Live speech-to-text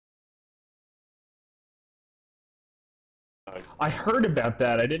I heard about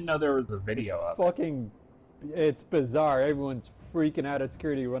that. I didn't know there was a video of it. Fucking, it's bizarre. Everyone's freaking out at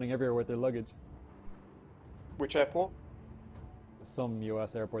security, running everywhere with their luggage. Which airport? Some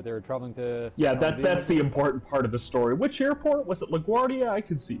U.S. airport. They were traveling to. Yeah, that's the important part of the story. Which airport was it? LaGuardia? I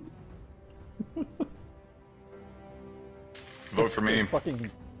can see. Vote for me.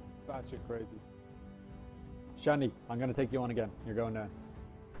 Fucking batshit crazy. Shandy, I'm gonna take you on again. You're going down.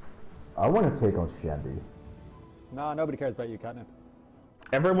 I want to take on Shandy. Nah, nobody cares about you, Catnip.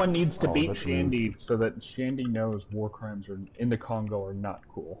 Everyone needs to beat that's Shandy so that Shandy knows war crimes are in the Congo are not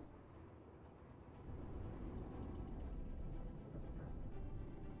cool.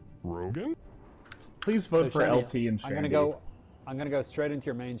 Rogan? Please vote for Shandy, LT and Shandy. I'm gonna go straight into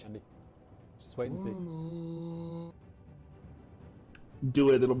your main, Shandy. Just wait and see. Do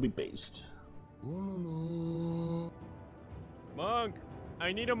it, it'll be based. Monk!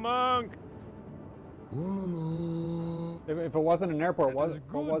 I need a monk! If it wasn't an airport, what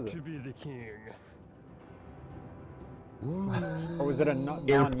was it? to be the king. Or was it a non-US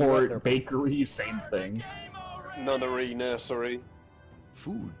Airport, bakery, same thing. Nunnery, nursery.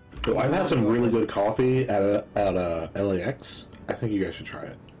 Food. So I've had some really good coffee at LAX. I think you guys should try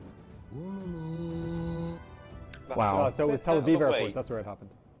it. Wow. So it was Tel Aviv Airport. That's where it happened.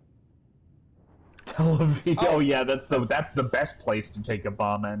 Tel Aviv. Oh yeah, that's the best place to take a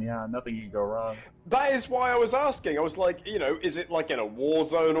bomb in. Yeah, nothing can go wrong. That is why I was asking. I was like, you know, is it like in a war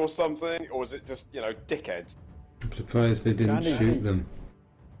zone or something, or is it just, you know, dickheads? I'm surprised they didn't shoot them.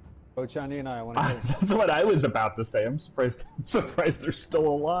 Oh, Shandy and I want to. That's what I was about to say. I'm surprised they're still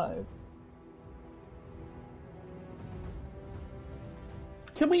alive.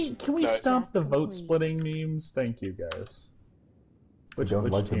 Can we stop the vote splitting memes? Thank you guys. Which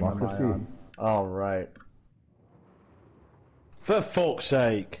team am I on? All right. For fuck's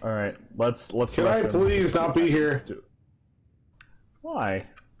sake! All right, let's. Can I please not be here? Why?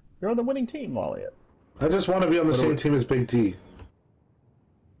 You're on the winning team, Elliot. I just want to be on the same team as Big D.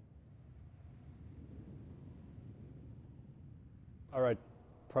 All right,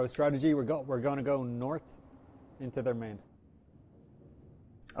 pro strategy. We're going to go north into their main.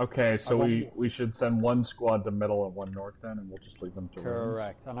 Okay, so we should send one squad to middle and one north then, and we'll just leave them to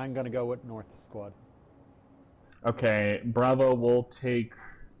correct. And I'm gonna go with north squad. Okay, Bravo. We'll take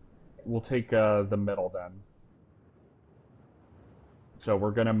the middle then. So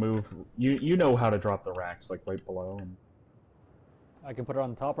we're gonna move. You know how to drop the racks, like right below. And... I can put it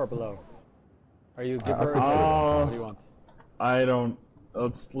on top or below. Are you a giver? What do you want? I don't.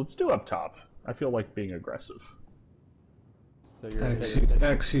 Let's do up top. I feel like being aggressive. So you're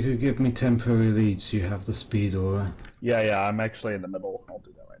X, you could give me temporary leads. You have the speed aura. Yeah. I'm actually in the middle. I'll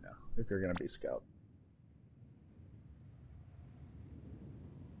do that right now. If you're gonna be scout.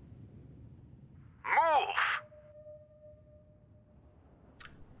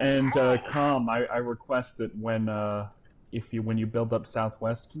 And Com, I request that when you build up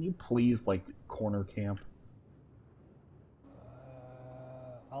Southwest, can you please like corner camp?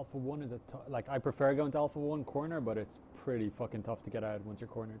 Alpha 1 is like I prefer going to Alpha 1 corner, but it's pretty fucking tough to get out once you're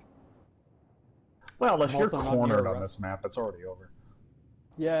cornered. Well, if you're cornered on this map, it's already over.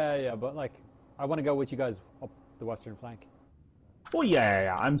 Yeah, but like I want to go with you guys up the western flank. Well,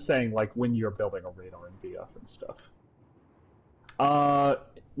 yeah. I'm saying like when you're building a radar in BF and stuff.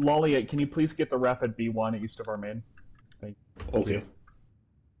 Lolliot, can you please get the ref at B1 east of our main? Thank you. Okay.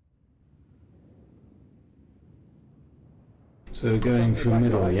 So going through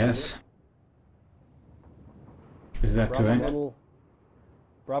middle, yes? Is that Bravo correct? Middle,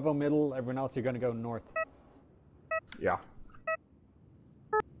 Bravo middle, everyone else you're going to go north. Yeah.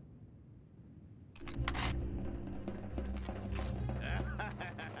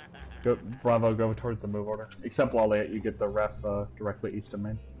 Go, Bravo, go towards the move order. Except Lolliot, you get the ref directly east of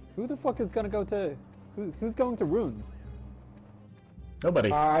main. Who the fuck is going to go to... Who's going to runes?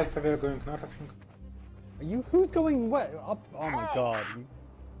 Nobody. I thought we were going north, I think. Who's going what? Up? Oh my god.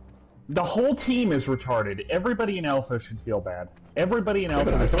 The whole team is retarded. Everybody in Alpha should feel bad. Everybody in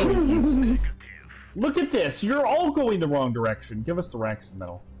Alpha is going east. Look at this. You're all going the wrong direction. Give us the ranks in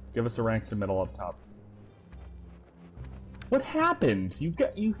middle. Give us the ranks in middle up top. What happened? You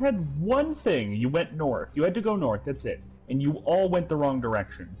had one thing. You went north. You had to go north. That's it. And you all went the wrong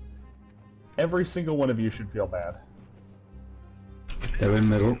direction. Every single one of you should feel bad. They're in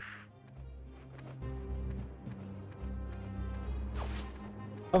middle.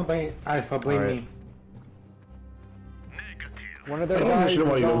 Don't blame Alpha, blame me. One of their I don't guys understand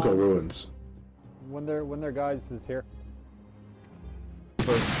why is you don't go on. ruins. When their guys is here.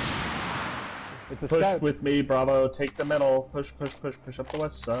 It's a Push scout. with me, Bravo. Take the middle. Push up the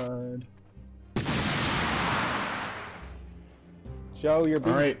west side. Joe, you're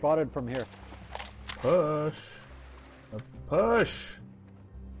being Alright. spotted from here. Push. Push.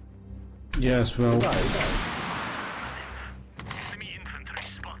 Yes, well,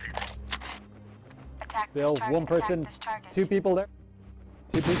 Attack Bill, this target, one person, attack this target. 2 people there.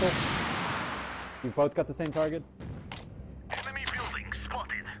 2 people. You both got the same target.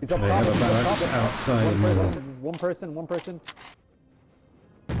 He's up they top. have a He's up barracks top. outside middle. One person.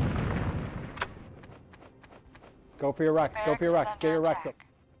 Go for your racks. Go for your racks. Get your racks up.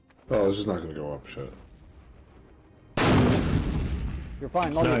 Oh, this is not gonna go up. Shit. You're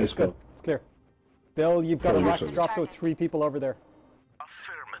fine. Lolly, Nice, it's good. Bill. It's clear. Bill, you've got a Bill, racks listen. dropped with 3 people over there.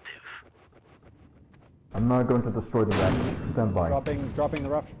 I'm not going to destroy the rack. Stand by. Dropping the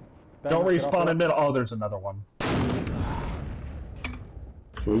rough. Ben, Don't get off respawn the in middle. Oh, there's another one.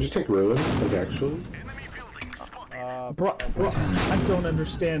 Can we just take ruins? Like actually? Bro, I don't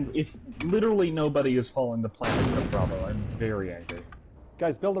understand. If literally nobody is following the plan except Bravo, I'm very angry.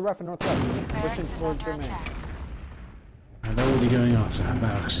 Guys, build a ref in northwest. Barracks Pushing is towards under their main. attack. And they're already going after our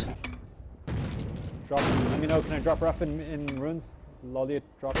barracks. Drop. Let me know. Can I drop ref in ruins? Lolly,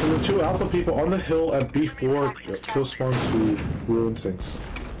 drop. There were 2 alpha people on the hill at B4 kill spawn to ruin sinks.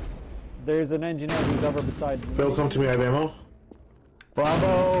 There's an engineer who's over beside. Bill, come to me. I have ammo.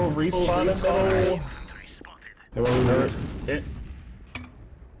 Bravo, respawn in middle. Hey, what was It,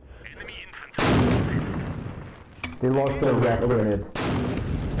 They lost their rack grenade.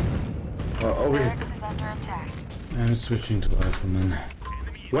 over here. Barracks is under attack. I'm switching to rifleman.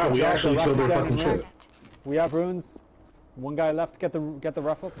 Wow, we actually killed their fucking shit. We have ruins. One guy left. Get the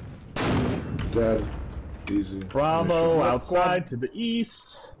ref up. Dead. Easy. Bravo, Mission. outside to the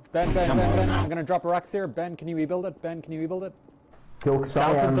east. Ben. Come on now. I'm gonna drop racks here. Ben, can you rebuild it? Ben, can you rebuild it? Kill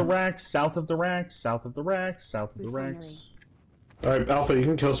South of the Cyan. racks, south of the racks, south of the racks, south of the racks. Alright, Alpha, you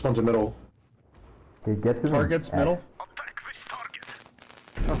can kill spawn to middle. Okay, get to them. Targets, middle.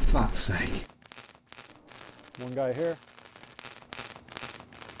 For fuck's sake. One guy here.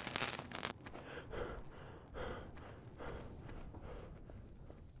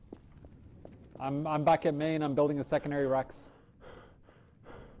 I'm back at main. I'm building the secondary racks.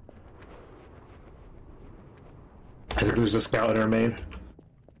 I think there's a scout in our main.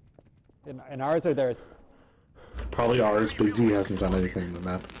 In ours or theirs? Probably ours, but D hasn't done anything in the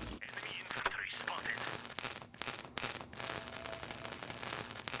map.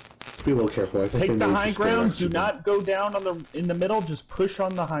 Be a little careful. I think Take they the may high just go ground. rest Do again. not go down in the middle. Just push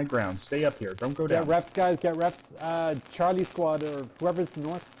on the high ground. Stay up here. Don't go Get down. refs, guys. Get refs. Charlie squad or whoever's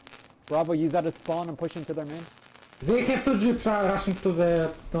north. Bravo, use that as spawn and push into their main. They have 2 jeeps rushing to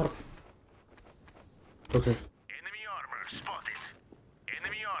the north. Okay.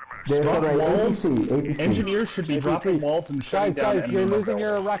 They've got a walls. APC. APC. Engineers should be APC. dropping walls and shutting down Guys, you're enemy losing mobile.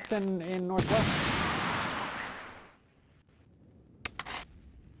 your racks in northwest.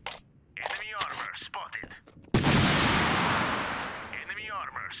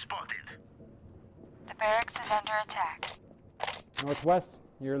 The barracks is under attack. Northwest,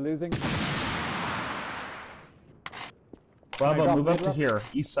 you're losing. Bravo, drop move up to mid-rep? here,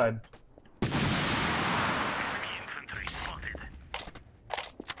 east side.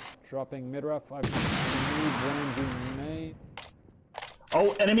 Dropping mid ref. I need one engineer.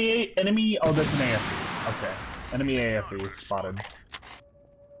 Oh, enemy. Oh, that's an AFE. Okay, enemy AFE spotted.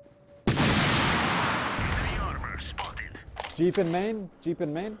 Jeep in main. Jeep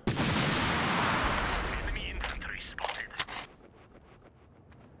in main.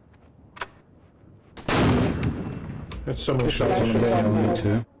 There's so many Just shots on the shots on main. the Me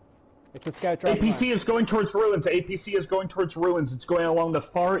too. It's a scout drop. APC is going towards ruins. APC is going towards ruins. It's going along the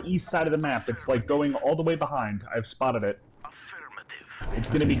far east side of the map. It's like going all the way behind. I've spotted it. It's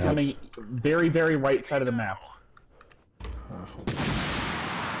going to be coming very, very right side of the map.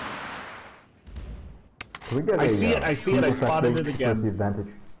 Can we get I a, see it, I see it, I single spotted tactic it again. for the advantage?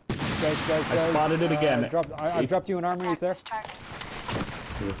 Guys, I spotted it again. I dropped you an armory there. This target.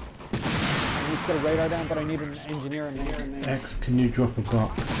 I need to get a radar down, but I need an engineer in main. X, can you drop a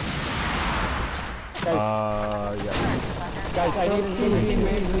box? Yeah. Guys, I need an engineer in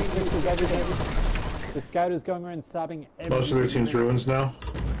main who fixes everything. The scout is going around stabbing everything. Most of their team's ruins now.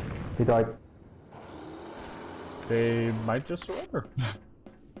 He died. They might just surrender.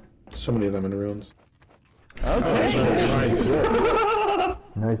 So many of them in ruins. Okay. Nice.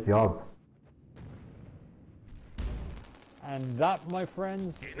 Nice job. And that, my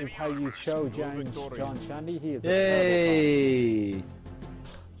friends, is how you show John Shandy. He is a Yay!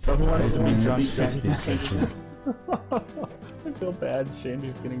 Someone wants to be John 50 Shandy. seconds. I feel bad.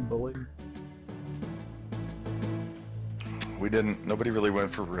 Shandy's getting bullied. We didn't. Nobody really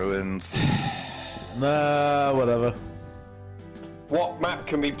went for ruins. Nah, whatever. what map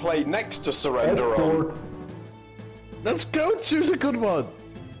can be played next to Surrender on? Let's go, choose a good one!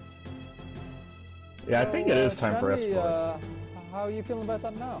 Yeah, I think it is time for Shelly, Escort. how are you feeling about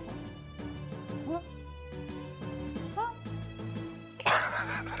that now?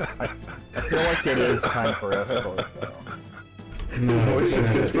 I feel like it is time for Escort, though. His voice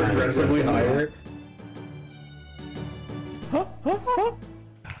just gets progressively higher.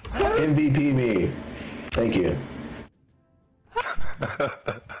 MVP me. Thank you.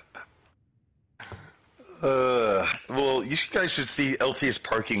 Well, you guys should see LT's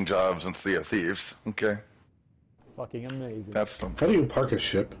parking jobs in Sea of Thieves. Okay, Fucking amazing. that's some. How do you park a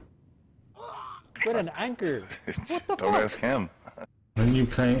ship? With an anchor! What the Don't fuck? ask him. When are you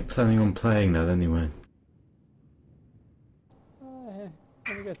planning on playing that anyway?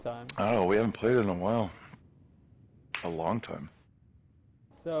 Have a good time. Oh, we haven't played it in a while. A long time.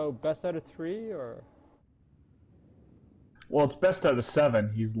 So, best out of 3, or? Well, it's best out of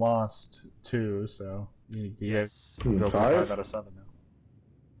 7. He's lost 2, so you Yes. go for 5? 5 out of 7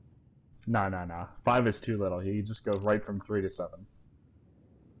 now. No. 5 is too little. He just goes right from 3 to 7.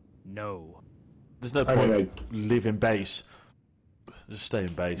 No. There's no I point mean, leaving base. Just stay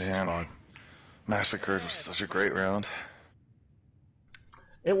in base, Man. it's fine. Massacre was such a great round.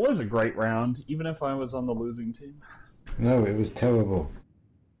 It was a great round, even if I was on the losing team. No, it was terrible.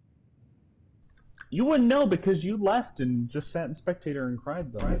 You wouldn't know because you left and just sat in spectator and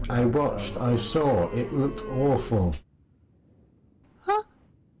cried, though. I watched, I saw, it looked awful.